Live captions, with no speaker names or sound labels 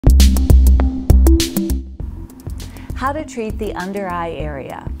How to treat the under eye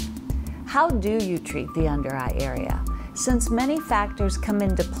area. How do you treat the under eye area? Since many factors come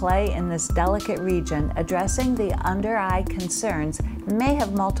into play in this delicate region, addressing the under eye concerns may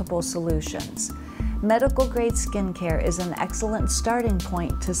have multiple solutions. Medical grade skincare is an excellent starting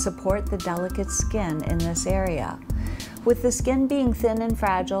point to support the delicate skin in this area. With the skin being thin and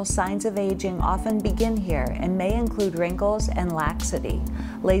fragile, signs of aging often begin here and may include wrinkles and laxity.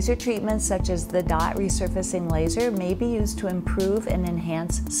 Laser treatments such as the dot resurfacing laser may be used to improve and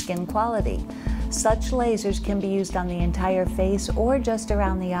enhance skin quality. Such lasers can be used on the entire face or just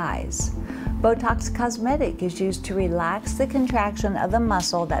around the eyes. Botox Cosmetic is used to relax the contraction of the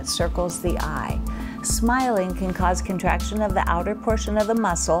muscle that circles the eye. Smiling can cause contraction of the outer portion of the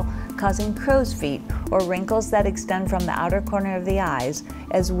muscle, causing crow's feet or wrinkles that extend from the outer corner of the eyes,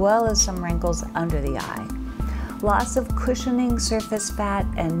 as well as some wrinkles under the eye. Loss of cushioning surface fat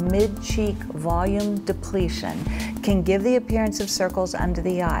and mid-cheek volume depletion can give the appearance of circles under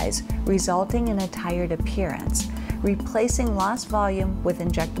the eyes, resulting in a tired appearance. Replacing lost volume with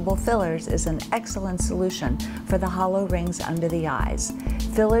injectable fillers is an excellent solution for the hollow rings under the eyes.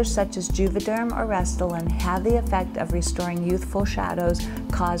 Fillers such as Juvederm or Restylane have the effect of restoring youthful shadows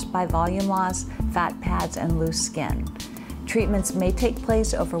caused by volume loss, fat pads, and loose skin. Treatments may take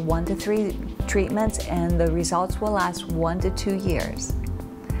place over 1 to 3 treatments, and the results will last 1 to 2 years.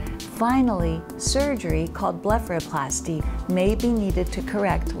 Finally, surgery called blepharoplasty may be needed to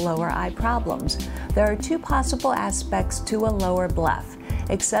correct lower eye problems. There are 2 possible aspects to a lower bleph.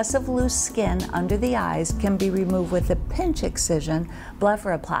 Excessive loose skin under the eyes can be removed with a pinch excision,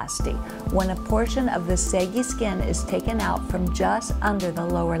 blepharoplasty, when a portion of the saggy skin is taken out from just under the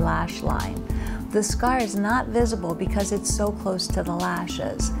lower lash line. The scar is not visible because it's so close to the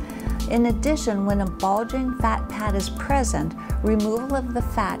lashes. In addition, when a bulging fat pad is present, removal of the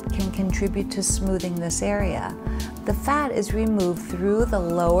fat can contribute to smoothing this area. The fat is removed through the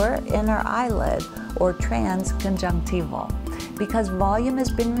lower inner eyelid or transconjunctival. Because volume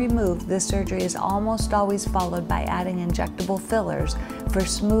has been removed, this surgery is almost always followed by adding injectable fillers for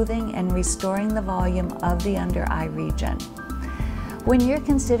smoothing and restoring the volume of the under eye region. When you're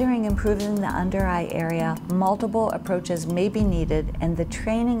considering improving the under eye area, multiple approaches may be needed, and the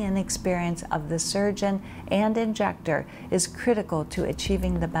training and experience of the surgeon and injector is critical to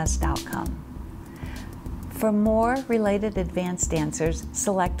achieving the best outcome. For more related advanced answers,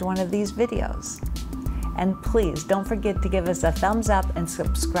 select one of these videos. And please don't forget to give us a thumbs up and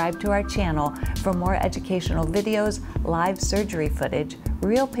subscribe to our channel for more educational videos, live surgery footage,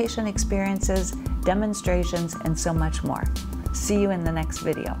 real patient experiences, demonstrations, and so much more. See you in the next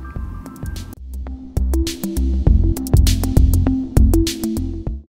video.